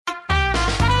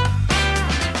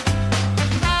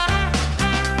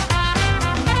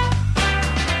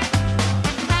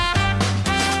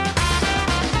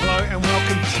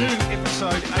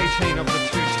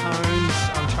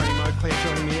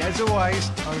is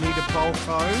Tony de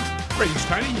Bolfo. Greetings,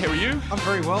 Tony. How are you? I'm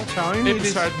very well, Tony.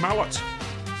 Episode mullet.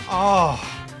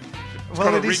 Oh,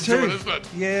 well, it is too. Isn't it?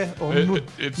 Yeah, or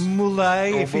It's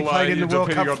Moulet if he played in the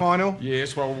World Cup final.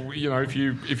 Yes, well, if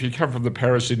you come from the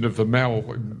Paris end of the Mal,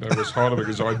 as Heidelberg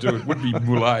as I do, it would be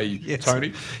Moulet, Yes.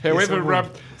 Tony. However,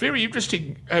 very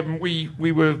interesting. We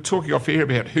were talking off air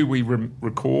about who we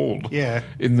recalled. Yeah.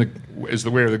 As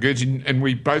the wearer of the Guernsey, and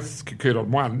we both concurred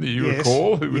on one. Do you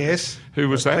recall? Who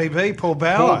was that? PB, Paul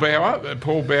Bauer.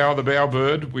 Paul Bauer, the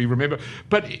Bowerbird. We remember.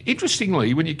 But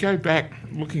interestingly, when you go back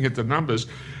looking at the numbers.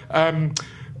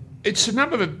 It's a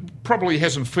number that probably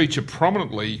hasn't featured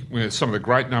prominently with some of the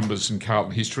great numbers in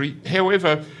Carlton history.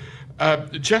 However,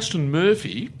 Justin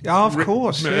Murphy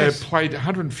played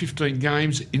 115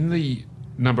 games in the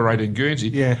number 18 Guernsey.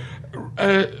 Yeah.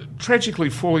 Tragically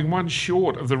falling one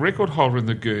short of the record holder in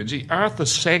the Guernsey, Arthur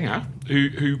Sanger,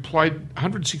 who played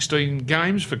 116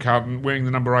 games for Carlton wearing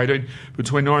the number 18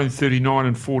 between 1939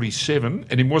 and 47,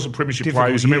 and he was a premiership player.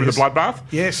 He was a member of the Bloodbath.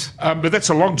 Yes. But that's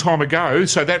a long time ago,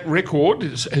 so that record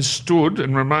has stood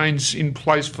and remains in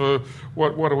place for,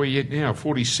 what are we at now,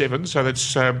 47, so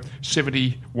that's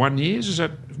 71 years, is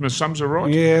that, if my sums are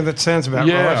right? Yeah, that sounds about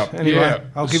right. Anyway,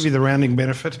 I'll give you the rounding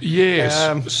benefit. Yes.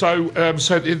 So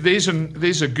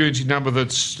there's a Guernsey number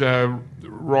that's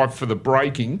ripe for the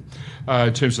breaking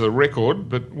in terms of the record,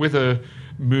 but whether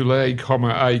Moulet,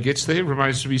 A gets there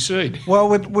remains to be seen. Well,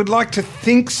 we'd like to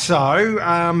think so,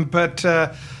 but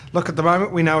look, at the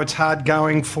moment we know it's hard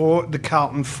going for the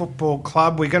Carlton Football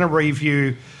Club. We're going to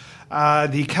review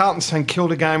the Carlton St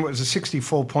Kilda game. It was a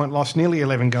 64-point loss, nearly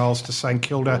 11 goals to St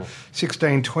Kilda,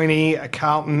 16-20,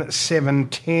 Carlton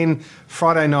 7-10.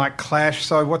 Friday night clash,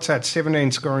 so what's that,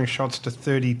 17 scoring shots to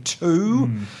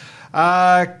 32.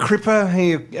 Cripper,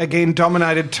 he again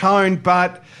dominated tone,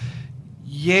 but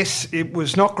yes, it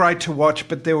was not great to watch,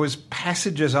 but there was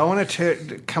passages. I want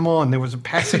to come on, there was a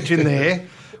passage in there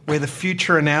where the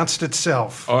future announced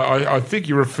itself. I think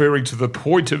you're referring to the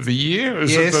point of the year.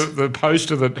 Is yes. it the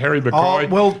poster that Harry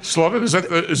Mackay slotted? Is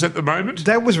that the moment?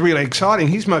 That was really exciting.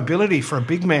 His mobility for a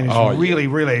big man is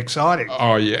really exciting.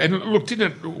 Oh, yeah. And look,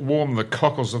 didn't it warm the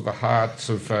cockles of the hearts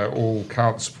of all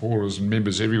Carlton supporters and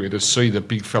members everywhere to see the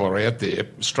big fella out there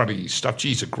strutting his stuff? Gee,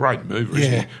 he's a great mover,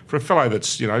 isn't he? For a fellow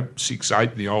that's,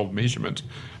 6'8" in the old measurement,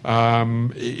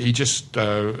 he just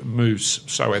moves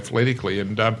so athletically.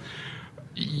 And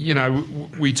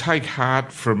we take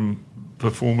heart from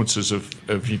performances of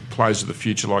players of the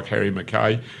future like Harry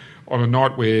Mackay on a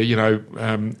night where,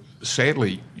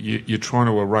 sadly, you're trying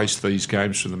to erase these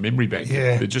games from the memory bank.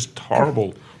 Yeah. They're just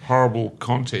horrible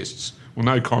contests. Well,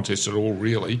 no contests at all,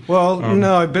 really. Well,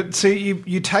 no, but see,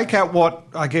 you take out what,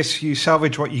 I guess you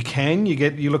salvage what you can.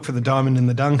 You look for the diamond in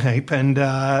the dung heap. And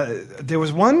there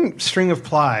was one string of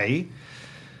play...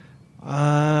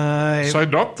 so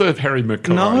not the Harry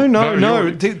Mackay. No.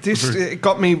 This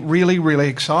got me really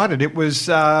excited. It was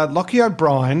Lockie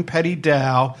O'Brien, Paddy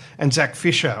Dow and Zach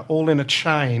Fisher all in a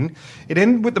chain. It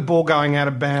ended with the ball going out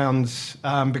of bounds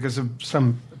because of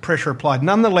some pressure applied.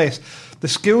 Nonetheless, the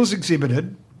skills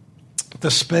exhibited,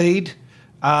 the speed...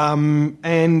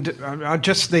 and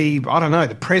just the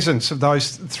presence of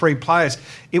those three players.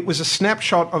 It was a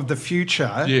snapshot of the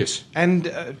future. Yes.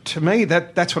 And to me,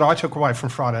 that's what I took away from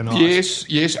Friday night.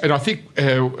 Yes. And I think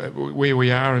where we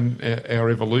are in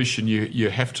our evolution, you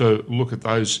have to look at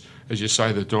those, as you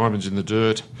say, the diamonds in the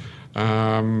dirt,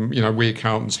 where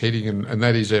Carlton's heading, and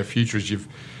that is our future, as you've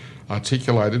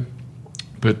articulated.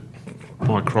 But...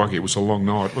 my crikey, it was a long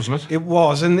night, wasn't it? It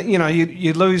was, and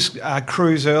you lose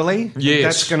Cruz early. Yes,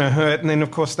 that's going to hurt, and then of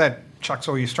course that chucks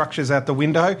all your structures out the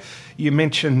window. You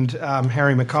mentioned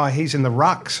Harry Mackay; he's in the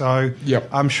ruck, so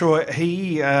I'm sure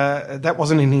he that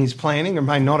wasn't in his planning, and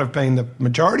may not have been the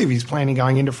majority of his planning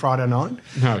going into Friday night.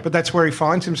 No, but that's where he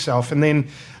finds himself, and then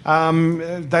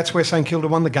that's where St Kilda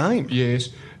won the game. Yes.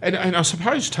 And I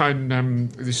suppose, Tone,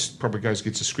 this probably goes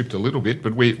against the script a little bit,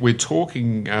 but we're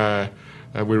talking.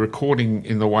 We're recording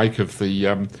in the wake of the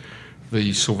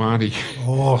Silvani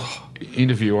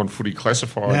interview on Footy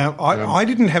Classified. Now, I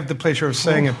didn't have the pleasure of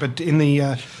seeing it, but in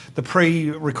the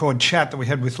pre-record chat that we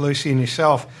had with Lucy and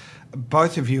yourself,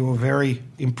 both of you were very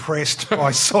impressed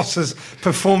by Sauce's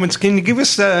performance. Can you give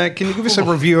us a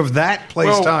review of that,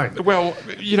 please, Tone? Well,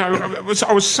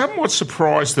 I was somewhat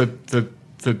surprised that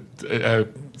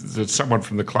someone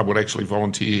from the club would actually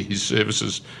volunteer his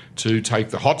services to take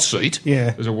the hot seat,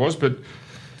 as it was. But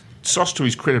Sauce, to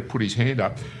his credit, put his hand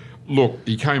up. Look,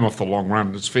 he came off the long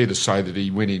run. It's fair to say that he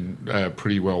went in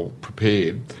pretty well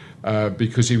prepared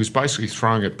because he was basically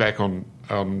throwing it back on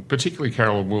particularly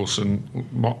Carolyn Wilson,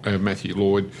 Matthew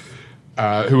Lloyd,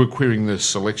 who are querying the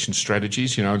selection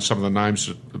strategies, and some of the names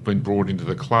that have been brought into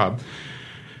the club.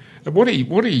 And what he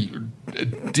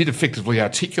did effectively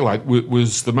articulate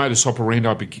was the modus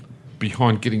operandi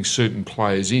behind getting certain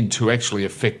players in to actually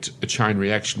affect a chain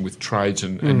reaction with trades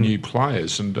and new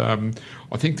players. And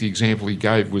I think the example he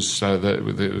gave was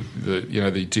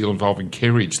the deal involving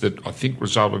Kerridge that I think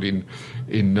resulted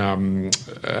in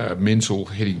Menzel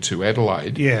heading to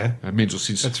Adelaide. Yeah, Menzel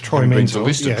since that's Troy Menzel,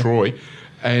 listed Troy.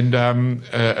 And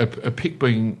a pick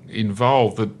being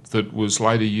involved that was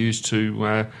later used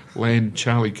to land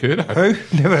Charlie Curnow.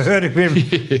 Who? Never heard of him.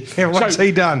 Yeah, what's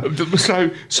he done?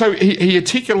 So he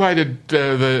articulated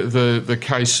the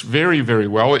case very, very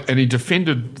well, and he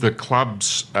defended the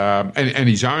club's and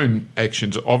his own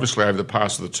actions, obviously, over the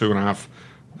past of the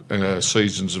 2.5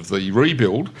 seasons of the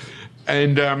rebuild.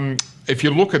 And if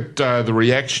you look at the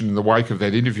reaction in the wake of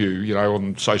that interview,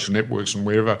 on social networks and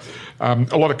wherever,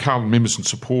 a lot of Carlton members and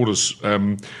supporters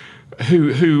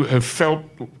who have felt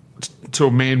to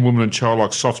a man, woman and child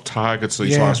like soft targets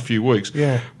these last few weeks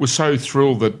were so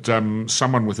thrilled that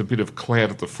someone with a bit of clout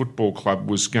at the football club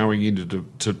was going in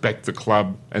to back the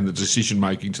club and the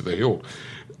decision-making to the hilt.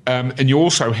 And you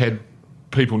also had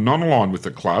people non-aligned with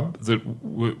the club that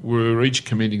were each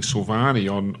commending Silvani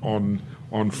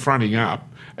on fronting up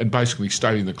and basically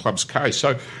stating the club's case.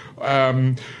 So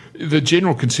the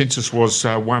general consensus was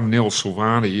 1-0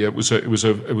 Silvani. It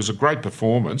was a great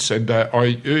performance, and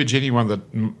I urge anyone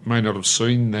that may not have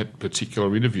seen that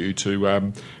particular interview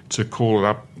to call it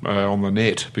up on the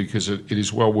net, because it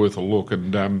is well worth a look.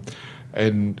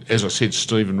 And as I said,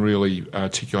 Stephen really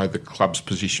articulated the club's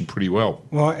position pretty well.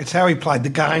 Well, it's how he played the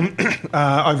game,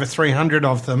 over 300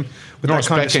 of them. With nice that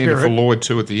kind of backhander spirit. for Lloyd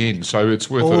too at the end, so it's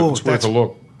worth a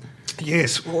look.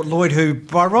 Yes, well, Lloyd, who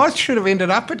by rights should have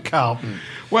ended up at Carlton.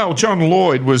 Well, John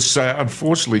Lloyd was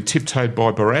unfortunately tiptoed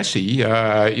by Barassi,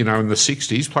 in the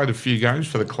 60s, played a few games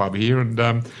for the club here,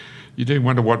 and you do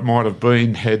wonder what might have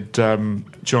been had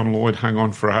John Lloyd hung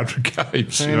on for 100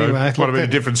 games. Anyway, might have been a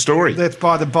different story. That's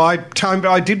by the by, Tone,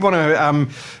 but I did want to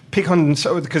pick on,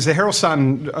 because the Herald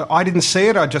Sun, I didn't see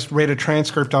it, I just read a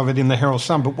transcript of it in the Herald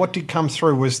Sun, but what did come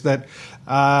through was that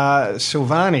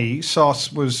Silvani,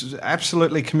 Sauce, was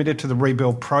absolutely committed to the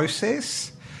rebuild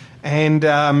process and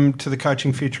to the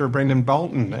coaching future of Brendan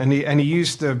Bolton. And he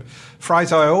used the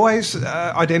phrase I always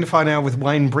identify now with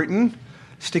Wayne Britton,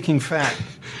 sticking fat.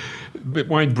 But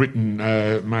Wayne Britton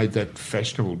made that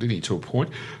fashionable, didn't he, to a point?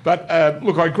 But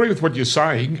look, I agree with what you're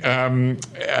saying.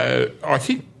 I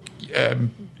think,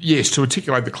 yes, to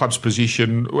articulate the club's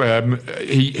position,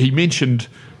 he mentioned,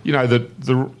 that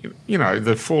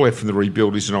the fallout from the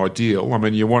rebuild isn't ideal. I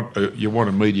mean, you want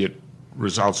immediate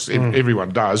results. Everyone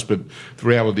does, but the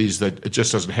reality is that it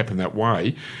just doesn't happen that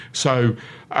way. So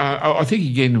I think,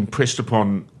 again, impressed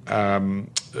upon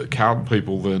Carlton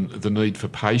people the need for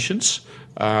patience.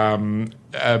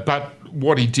 But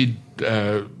what he did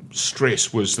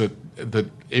stress was that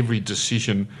every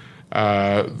decision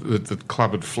that the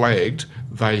club had flagged,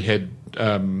 they had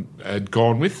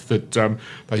gone with. That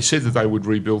they said that they would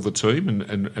rebuild the team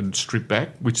and strip back,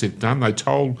 which they've done. They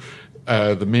told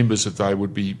the members that they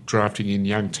would be drafting in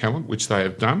young talent, which they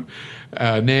have done.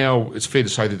 Now it's fair to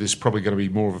say that there's probably going to be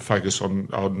more of a focus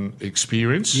on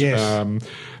experience. Yes.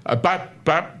 But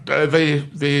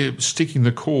they're sticking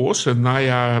the course, and they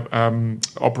are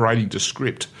operating to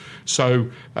script. So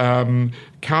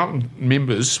Carlton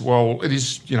members, while it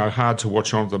is hard to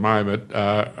watch on at the moment,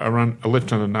 are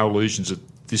left under no illusions that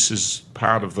this is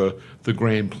part of the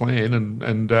grand plan,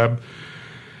 and to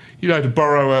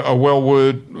borrow a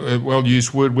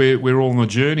well-used word, we're all on the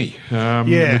journey.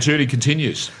 The journey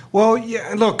continues. Well,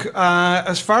 yeah, look,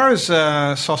 as far as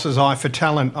Sauce's eye for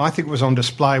talent, I think it was on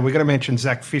display. We're going to mention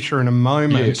Zach Fisher in a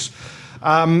moment.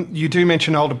 Yes. You do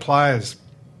mention older players.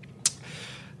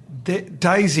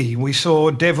 Daisy, we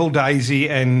saw Devil Daisy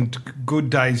and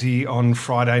Good Daisy on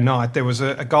Friday night. There was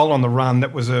a goal on the run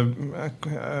that was a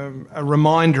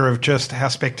reminder of just how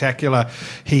spectacular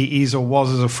he is or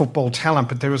was as a football talent.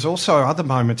 But there was also other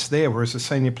moments there where, as a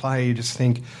senior player, you just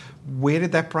think, where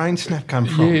did that brain snap come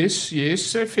from? Yes,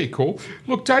 fair call.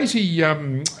 Look, Daisy, he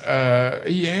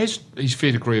has his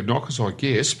fair degree of knockers, I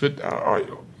guess, but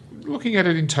looking at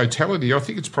it in totality, I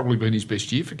think it's probably been his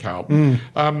best year for Carlton.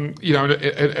 At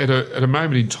a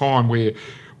moment in time where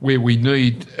where we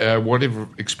need whatever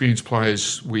experienced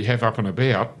players we have up and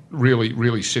about,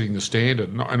 really setting the standard.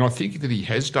 And I think that he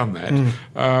has done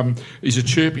that. He's a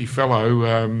chirpy fellow.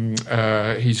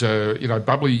 He's a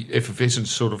bubbly, effervescent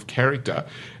sort of character.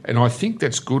 And I think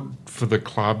that's good for the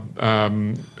club,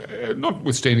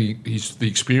 notwithstanding the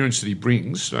experience that he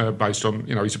brings, based on,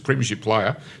 he's a premiership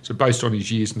player, so based on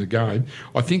his years in the game.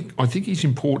 I think he's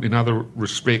important in other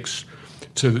respects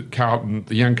to Carlton,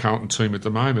 the young Carlton team at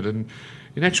the moment. And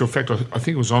in actual fact, I think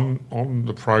it was on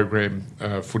the program,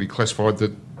 Footy Classified,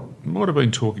 that might have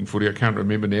been Talking Footy, I can't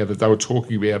remember now, that they were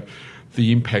talking about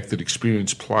the impact that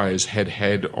experienced players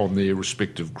had on their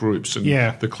respective groups. And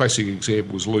the classic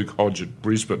example was Luke Hodge at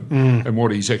Brisbane and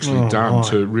what he's actually done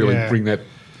to really bring that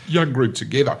young group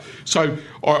together. So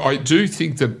I do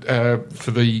think that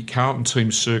for the Carlton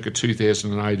team circa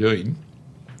 2018,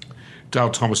 Dale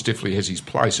Thomas definitely has his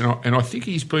place. And I think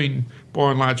he's been,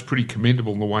 by and large, pretty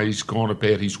commendable in the way he's gone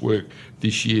about his work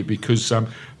this year, because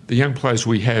the young players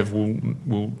we have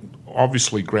will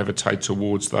obviously gravitate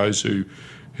towards those who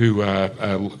are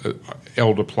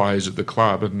elder players at the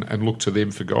club and look to them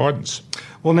for guidance.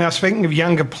 Well, now, speaking of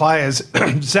younger players,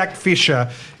 Zach Fisher,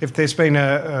 if there's been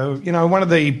one of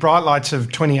the bright lights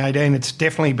of 2018, it's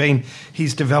definitely been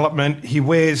his development. He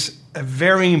wears a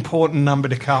very important number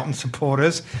to Carlton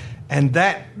supporters, and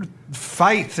that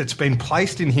faith that's been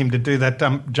placed in him to do that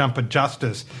jumper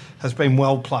justice has been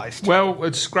well placed. Well,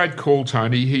 it's a great call,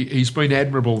 Tony. He's been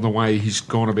admirable in the way he's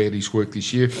gone about his work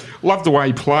this year. Love the way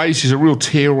he plays. He's a real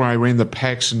tearaway around the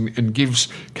packs and gives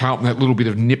Carlton that little bit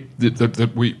of nip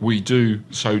that we do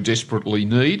so desperately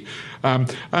need.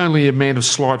 Only a man of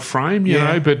slight frame, you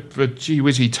know, but gee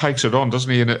whiz, he takes it on, doesn't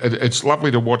he? And it's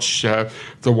lovely to watch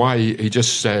the way he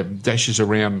just dashes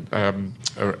around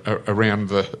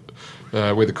the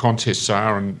where the contests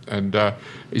are, and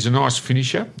he's a nice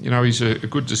finisher. He's a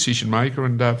good decision maker,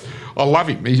 and I love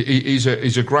him. He's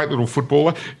a great little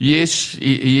footballer. Yes,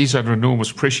 he is under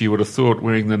enormous pressure, you would have thought,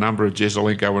 wearing the number of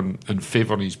Jesaulenko and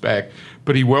Fev on his back,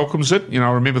 but he welcomes it.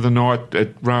 I remember the night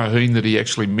at Raheen that he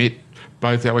actually met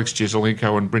both Alex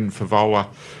Jesaulenko and Brendan Favola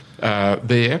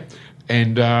there,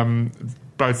 and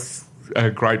both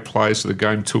great players of the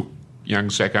game took young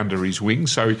Zach under his wing,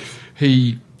 so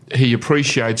he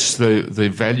appreciates the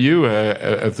value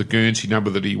of the Guernsey number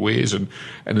that he wears and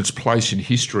its place in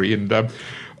history. And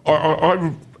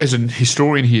I, as a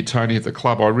historian here, Tony, at the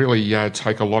club, I really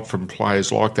take a lot from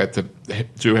players like that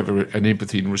do have an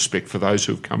empathy and respect for those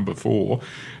who have come before.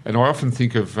 And I often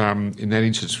think of, in that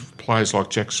instance, players like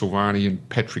Jack Silvani and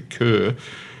Patrick Kerr,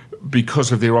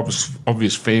 because of their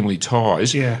obvious family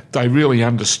ties, they really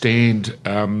understand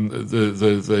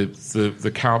the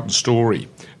Carlton story,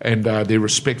 and they're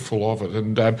respectful of it.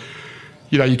 And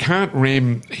you can't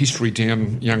ram history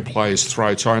down young players'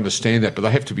 throats. I understand that, but they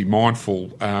have to be mindful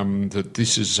that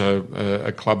this is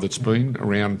a club that's been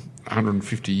around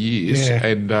 150 years,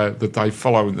 and that they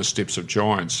follow in the steps of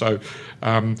giants. So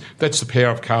that's the power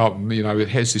of Carlton. It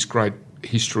has this great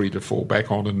history to fall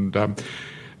back on, and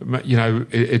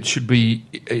it should be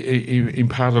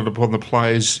imparted upon the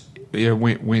players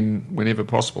whenever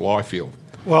possible, I feel.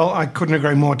 Well, I couldn't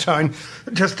agree more, Tone.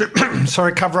 Just to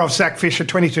cover off Zach Fisher,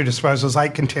 22 disposals,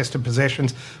 8 contested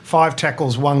possessions, 5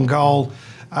 tackles, 1 goal.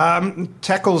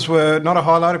 Tackles were not a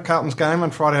highlight of Carlton's game on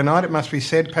Friday night, it must be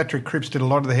said. Patrick Cripps did a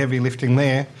lot of the heavy lifting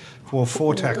there for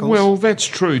 4 tackles. Well, that's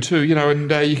true too,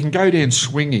 and you can go down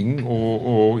swinging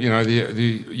or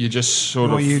you just sort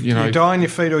of... You die on your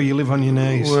feet or you live on your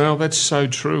knees. Well, that's so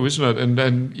true, isn't it? And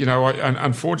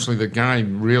unfortunately the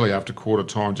game really after quarter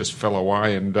time just fell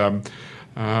away, and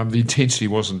the intensity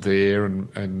wasn't there,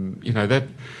 and that...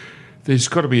 There's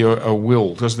got to be a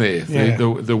will, doesn't there? Yeah.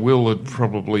 The will had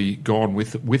probably gone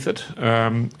with it.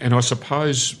 And I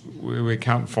suppose where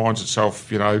Carlton finds itself,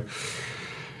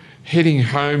 heading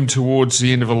home towards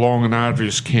the end of a long and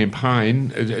arduous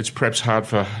campaign, it's perhaps hard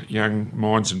for young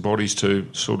minds and bodies to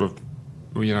sort of,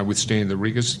 withstand the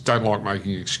rigours. Don't like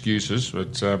making excuses,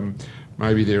 but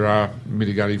maybe there are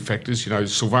mitigating factors.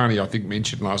 Silvani, I think,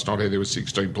 mentioned last night how there were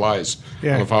 16 players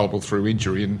unavailable through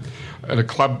injury, and at a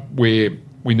club where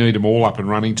we need them all up and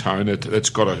running, Tone,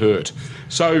 it's got to hurt.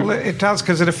 So, well, it does,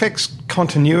 because it affects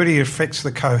continuity, it affects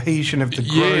the cohesion of the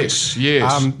group. Yes.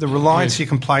 The reliance you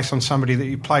can place on somebody that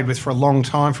you played with for a long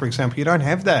time, for example, you don't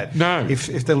have that. No.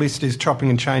 If the list is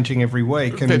chopping and changing every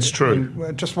week. That's true.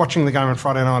 And just watching the game on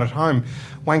Friday night at home,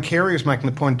 Wayne Carey was making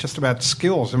the point just about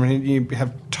skills. I mean, you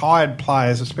have tired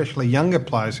players, especially younger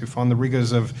players, who find the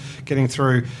rigours of getting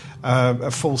through a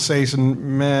full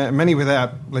season, many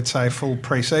without, let's say, a full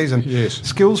pre-season. Yes.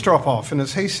 Skills drop off, and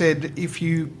as he said, if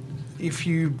you if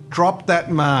you drop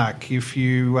that mark, if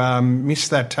you miss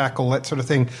that tackle, that sort of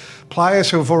thing, players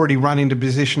who have already run into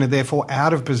position are therefore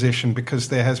out of position because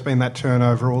there has been that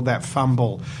turnover or that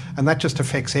fumble, and that just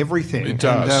affects everything. It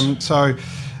does. And,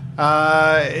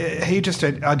 he just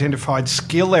identified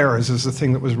skill errors as the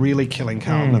thing that was really killing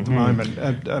Carlton at the moment,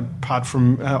 apart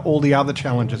from all the other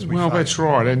challenges we face. Well, that's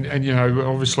right. And you know,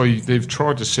 obviously they've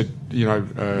tried to set,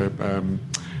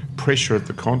 pressure at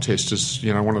the contest as,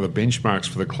 one of the benchmarks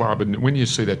for the club. And when you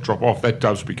see that drop off, that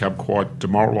does become quite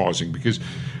demoralising because,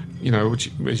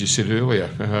 which, as you said earlier,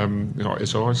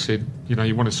 as I said,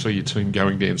 you want to see your team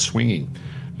going down swinging.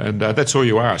 And that's all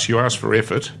you ask. You ask for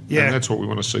effort, and that's what we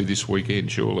want to see this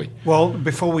weekend, surely. Well,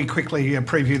 before we quickly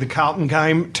preview the Carlton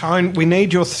game, Tone, we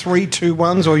need your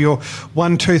 3-2-1s or your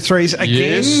 1-2-3s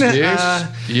again.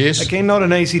 Yes. Again, not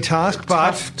an easy task,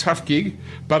 but tough gig.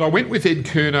 But I went with Ed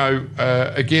Curnow.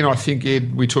 Again, I think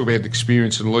Ed. We talk about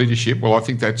experience and leadership. Well, I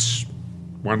think that's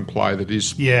one player that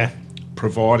is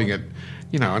providing it.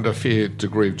 Under a fair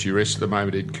degree of duress at the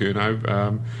moment. Ed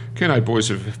Curnow. Curnow boys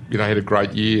have had a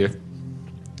great year.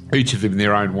 Each of them in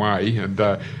their own way, and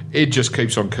Ed just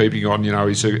keeps on keeping on.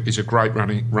 He's a great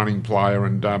running player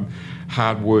and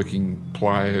hard-working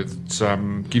player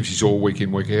that gives his all week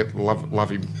in, week out. Love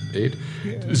him, Ed.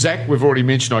 Yeah. Zach, we've already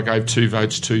mentioned. I gave 2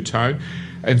 votes to Tone,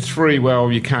 and 3.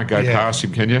 Well, you can't go past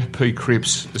him, can you? P.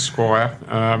 Cripps, Esquire.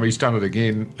 He's done it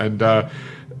again, and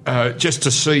just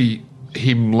to see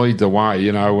him lead the way,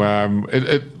 at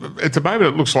the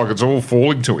moment it looks like it's all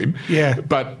falling to him. Yeah,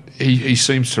 but. He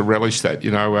seems to relish that,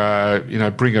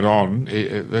 bring it on.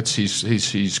 That's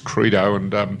his credo,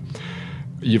 and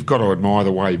you've got to admire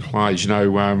the way he plays.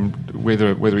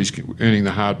 Whether he's earning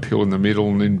the hard pill in the middle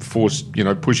and then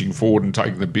pushing forward and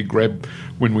taking the big grab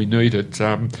when we need it.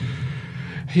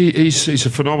 He's a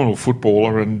phenomenal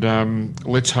footballer, and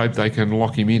let's hope they can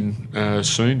lock him in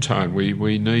soon. Tone,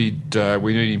 we need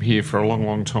him here for a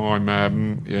long time,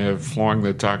 flying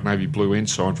the dark navy blue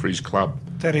ensign for his club.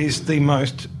 That is the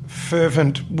most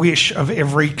fervent wish of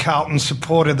every Carlton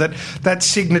supporter, that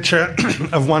signature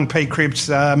of 1P Cripps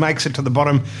makes it to the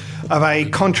bottom of a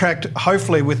contract,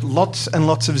 hopefully with lots and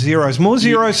lots of zeros. More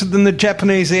zeros than the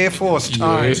Japanese Air Force,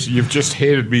 Tone. Yes, you've just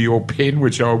handed me your pen,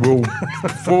 which I will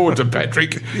forward to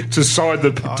Patrick to sign the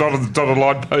dotted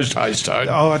line post haste, Tone.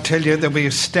 Oh, I tell you, there'll be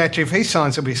a statue. If he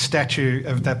signs, there'll be a statue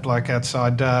of that bloke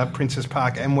outside Princess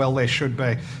Park, and well, there should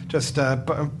be, just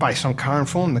based on current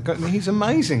form. He's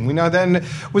amazing. We know that. And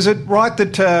was it right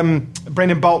that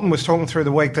Brendan Bolton was talking through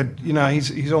the week that,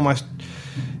 he's almost...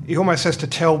 He almost has to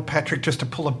tell Patrick just to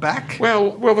pull it back.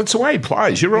 Well, it's the way he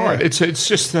plays. You're right. It's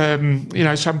just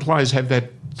some players have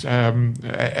that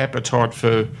appetite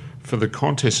for the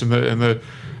contest, and the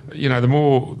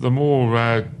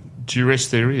more duress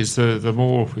there is, the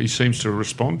more he seems to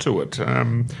respond to it.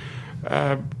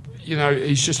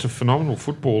 He's just a phenomenal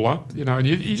footballer. And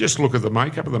you just look at the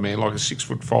makeup of the man, like a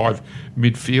 6'5"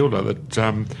 midfielder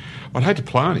that. I'd hate to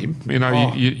play on him.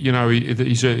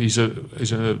 He's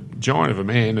a giant of a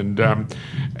man,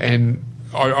 and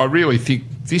I really think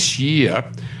this year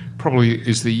probably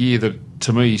is the year that,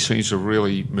 to me, seems to have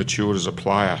really matured as a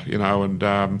player.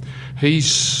 And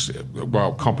he's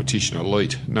competition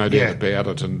elite, no doubt about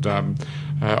it. And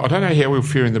I don't know how we'll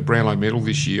fare in the Brownlow Medal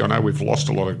this year. I know we've lost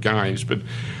a lot of games, but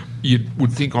you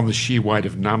would think on the sheer weight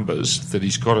of numbers that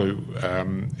he's got to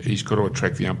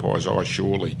attract the umpire's eye,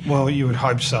 surely. Well, you would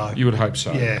hope so. You would hope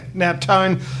so. Yeah. Now,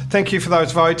 Tone, thank you for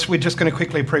those votes. We're just going to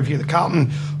quickly preview the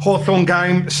Carlton Hawthorn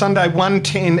game, Sunday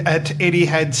 1:10 at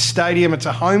Etihad Stadium. It's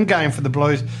a home game for the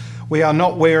Blues. We are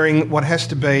not wearing what has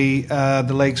to be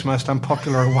the league's most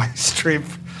unpopular away strip.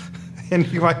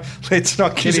 Anyway, let's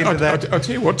not get into that. I'll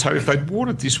tell you what, Tony, if they'd worn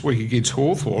it this week against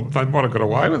Hawthorn, they might have got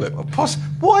away with it.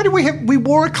 Why do we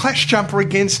wore a clash jumper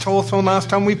against Hawthorn last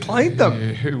time we played them?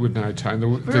 Yeah, who would know,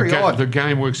 Tony? Very odd. The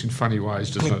game works in funny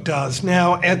ways, doesn't it? It does.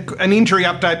 Now, an injury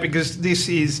update, because this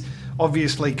is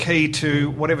obviously key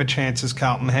to whatever chances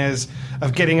Carlton has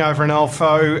of getting over an old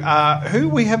foe, who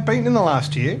we have beaten in the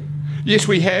last year. Yes,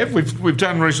 we have. We've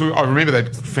done recently. I remember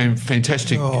that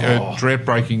fantastic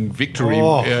drought-breaking victory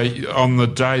on the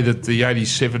day that the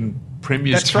 '87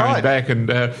 premiers came back, and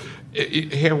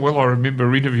how well I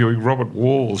remember interviewing Robert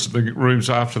Walls in the rooms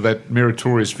after that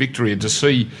meritorious victory, and to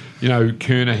see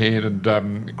Kernahan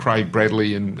and Craig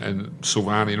Bradley and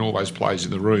Silvani and all those players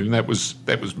in the room. That was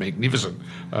magnificent,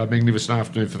 magnificent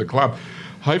afternoon for the club.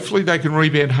 hopefully they can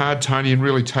rebound hard, Tony, and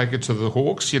really take it to the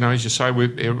Hawks. As you say,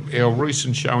 our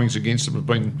recent showings against them have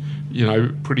been,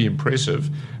 pretty impressive.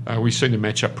 We've seen them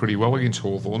match up pretty well against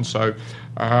Hawthorn. So,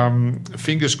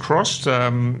 fingers crossed,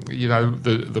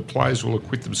 the players will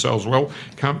acquit themselves well,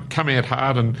 come out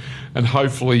hard and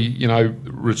hopefully,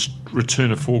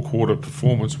 return a four-quarter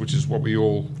performance, which is what we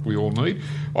all need.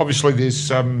 Obviously, there's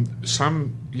some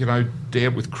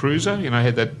doubt with Cruiser.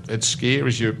 Had that scare,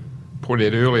 as you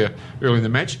pointed out early in the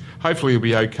match. Hopefully he'll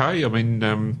be okay. I mean,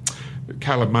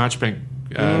 Caleb Marchbank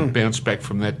bounced back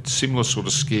from that similar sort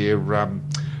of scare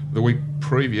the week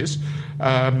previous.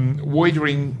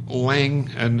 Wiedering, Lang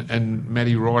and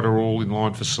Matty Wright are all in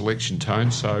line for selection,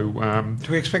 Tone. So,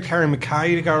 do we expect Harry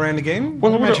McKay to go around again?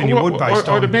 Well, I imagine you would, based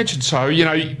on... I'd imagine so.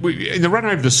 In the run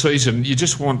over the season, you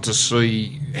just want to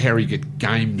see Harry get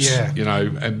games,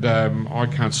 and I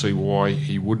can't see why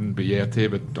he wouldn't be out there,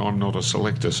 but I'm not a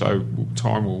selector, so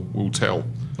time will tell.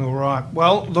 All right.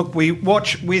 Well, look, we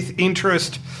watch with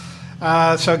interest.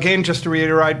 So, again, just to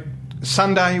reiterate,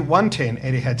 Sunday, 1:10,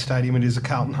 Etihad Stadium. It is a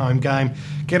Carlton home game.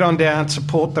 Get on down,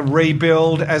 support the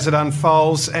rebuild as it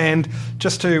unfolds. And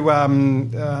just to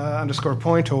underscore a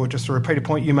point, or just to repeat a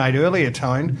point you made earlier,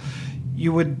 Tone,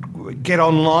 you would get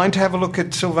online to have a look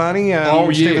at Silvani,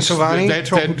 Stephen Silvani,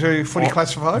 talking to Footy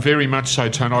Classified? Very much so,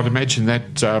 Tone. I'd imagine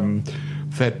that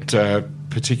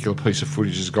particular piece of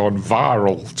footage has gone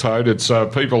viral, Toad. It's a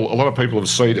lot of people have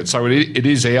seen it, so it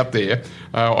is out there.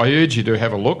 I urge you to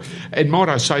have a look. And might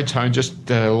I say, Tone, just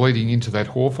leading into that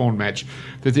Hawthorn match,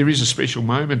 that there is a special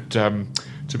moment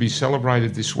to be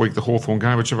celebrated this week, the Hawthorn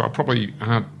game, which I probably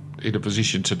aren't in a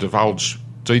position to divulge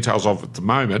details of at the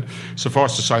moment.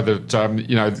 Suffice to say that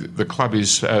the club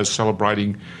is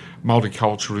celebrating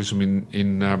multiculturalism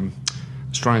in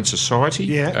Australian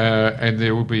society, and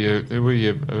there will be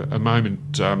a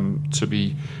moment to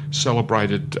be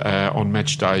celebrated on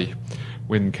match day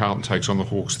when Carlton takes on the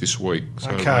Hawks this week. So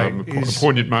a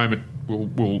poignant moment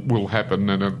will happen,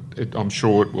 and I'm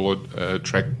sure it will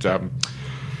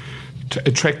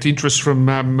attract interest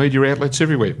from media outlets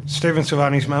everywhere. Stephen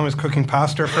Silvani's mum is cooking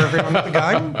pasta for everyone at the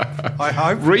game, I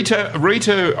hope. Rita,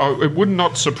 it would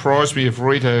not surprise me if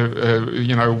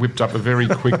Rita, whipped up a very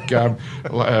quick,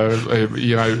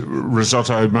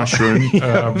 risotto mushroom.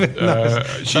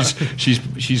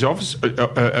 She's obviously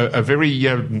a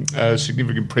very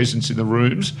significant presence in the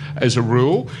rooms as a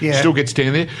rule. Yeah. Still gets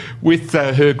down there with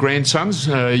her grandsons,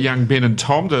 young Ben and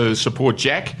Tom, to support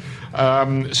Jack.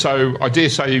 So I dare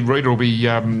say Rita will be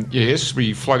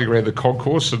floating around the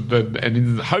concourse and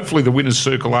in hopefully the winner's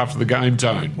circle after the game,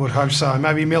 Tone. Would hope so.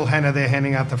 Maybe Mill Hannah there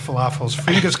handing out the falafels.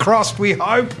 Fingers crossed, we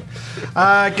hope.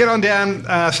 Get on down,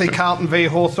 see Carlton v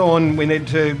Hawthorn. We need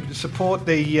to support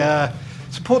the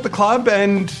club,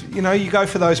 and you go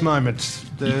for those moments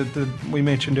we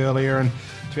mentioned earlier, and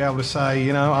to be able to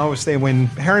say, I was there when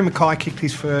Harry McKay kicked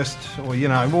his first, or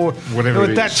whatever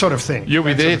it that is. sort of thing. You'll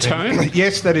be there, Tone?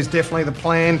 Yes, that is definitely the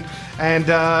plan, and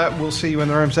we'll see you in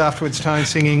the rooms afterwards, Tone,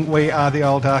 singing "We Are the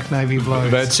Old Dark Navy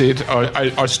Blues." That's it.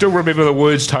 I still remember the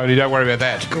words, Tony. Don't worry about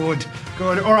that. Good.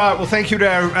 All right. Well, thank you to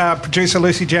our producer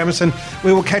Lucy Jamison.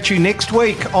 We will catch you next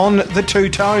week on the Two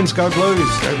Tones. Go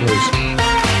Blues. Go Blues.